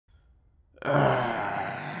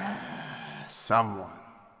Someone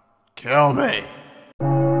kill me.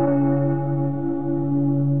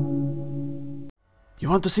 You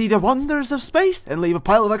want to see the wonders of space and leave a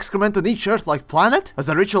pile of excrement on each Earth-like planet as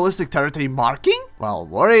a ritualistic territory marking? Well,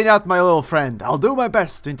 worry not, my little friend. I'll do my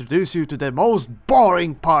best to introduce you to the most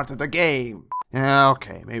boring part of the game. Yeah,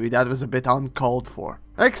 okay, maybe that was a bit uncalled for.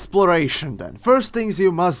 Exploration then. First things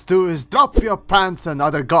you must do is drop your pants and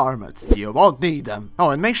other garments. You won't need them. Oh,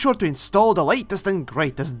 and make sure to install the latest and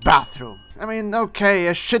greatest bathroom. I mean, okay,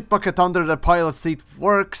 a shit bucket under the pilot seat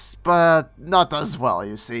works, but not as well,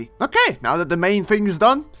 you see. Okay, now that the main thing's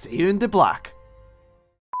done, see you in the black.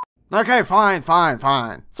 Okay, fine.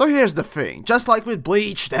 So here's the thing, just like with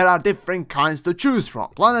Bleach, there are different kinds to choose from.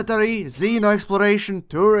 Planetary, xeno exploration,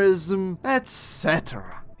 tourism,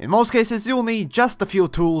 etc. In most cases, you'll need just a few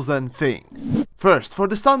tools and things. First, for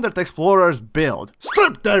the standard explorer's build,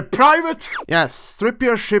 strip their private! Yes, strip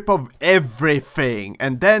your ship of everything,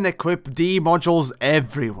 and then equip D modules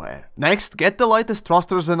everywhere. Next, get the lightest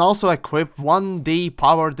thrusters and also equip 1D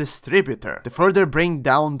power distributor to further bring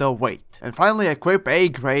down the weight. And finally, equip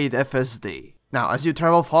A-grade FSD. Now, as you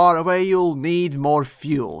travel far away, you'll need more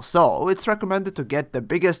fuel, so it's recommended to get the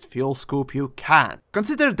biggest fuel scoop you can.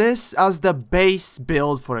 Consider this as the base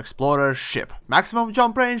build for Explorer's ship. Maximum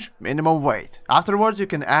jump range, minimum weight. Afterwards, you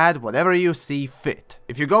can add whatever you see fit.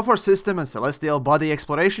 If you go for system and celestial body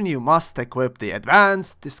exploration, you must equip the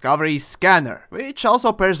Advanced Discovery Scanner, which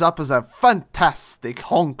also pairs up as a fantastic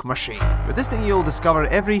honk machine. With this thing, you'll discover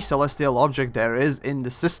every celestial object there is in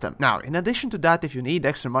the system. Now, in addition to that, if you need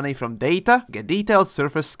extra money from data, get detailed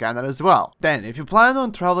surface scanner as well. Then, if you plan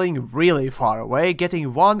on traveling really far away,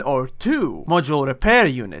 getting 1 or 2 module repair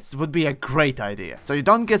units would be a great idea, so you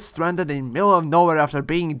don't get stranded in middle of nowhere after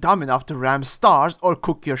being dumb enough to ram stars or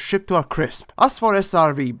cook your ship to a crisp. As for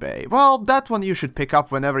SRV Bay, well, that one you should pick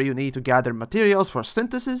up whenever you need to gather materials for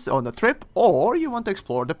synthesis on a trip or you want to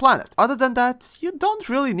explore the planet. Other than that, you don't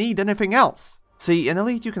really need anything else. See, in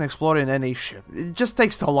Elite you can explore in any ship, it just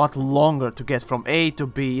takes a lot longer to get from A to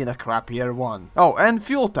B in a crappier one. Oh, and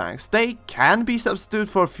fuel tanks, they can be substituted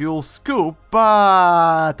for fuel scoop,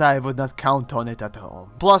 but I would not count on it at all.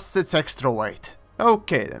 Plus, it's extra weight.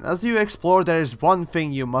 Okay then, as you explore there is one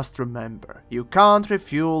thing you must remember. You can't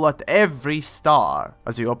refuel at every star.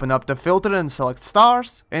 As you open up the filter and select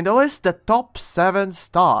stars, in the list the top 7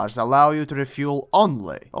 stars allow you to refuel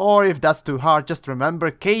only. Or if that's too hard, just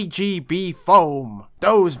remember KGB foam.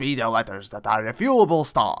 Those be the letters that are refuelable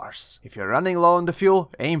stars. If you're running low on the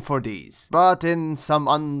fuel, aim for these. But in some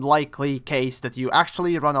unlikely case that you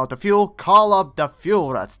actually run out of fuel, call up the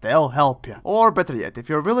fuel rats, they'll help you. Or better yet, if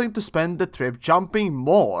you're willing to spend the trip jumping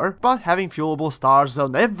more, but having fuelable stars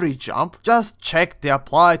on every jump, just check the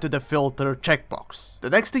apply to the filter checkbox. The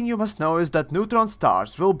next thing you must know is that neutron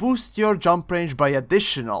stars will boost your jump range by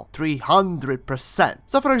additional 300%.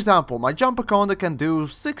 So for example, my jump account can do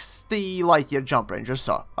 60 light year jump range or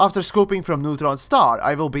so. After scooping from neutron star,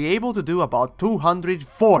 I will be able to do about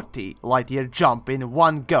 240 light year jump in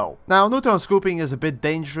one go. Now, neutron scooping is a bit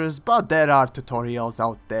dangerous, but there are tutorials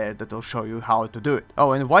out there that will show you how to do it.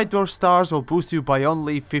 Oh, and white dwarf stars will boost you by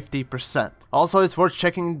only 50%. Also, it's worth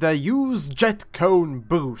checking the Use Jet Cone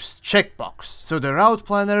Boost checkbox, so the route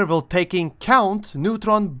planner will take in count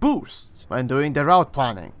neutron boosts when doing the route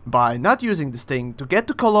planning. By not using this thing, to get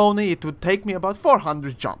to Colony it would take me about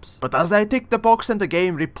 400 jumps, but as I tick the box and the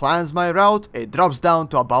game replans my route, it drops down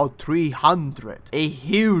to about 300. A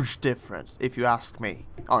huge difference, if you ask me.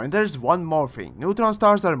 Oh, and there's one more thing. Neutron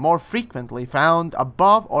stars are more frequently found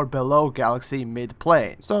above or below galaxy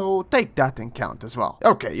mid-plane, so take that in count as well.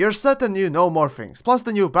 Okay, you're set and you know more things. Plus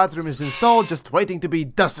the new bathroom is installed, just waiting to be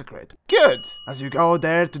desecrated. Good! As you go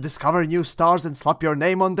there to discover new stars and slap your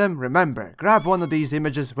name on them, remember, grab one of these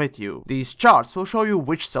images with you. These charts will show you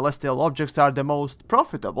which celestial objects are the most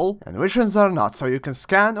profitable and which ones are not, so you can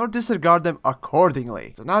scan or disregard them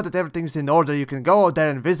accordingly. So now that everything's in order, you can go out there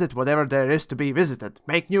and visit whatever there is to be visited.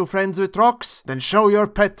 Make new friends with rocks, then show your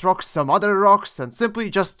pet rocks some other rocks, and simply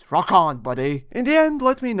just rock on, buddy. In the end,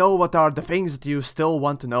 let me know what are the things that you still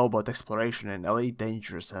want to know about exploration in Elite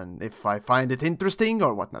Dangerous, and if I find it interesting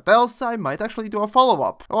or whatnot else, I might actually do a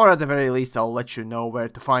follow-up, or at the very least I'll let you know where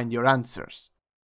to find your answers.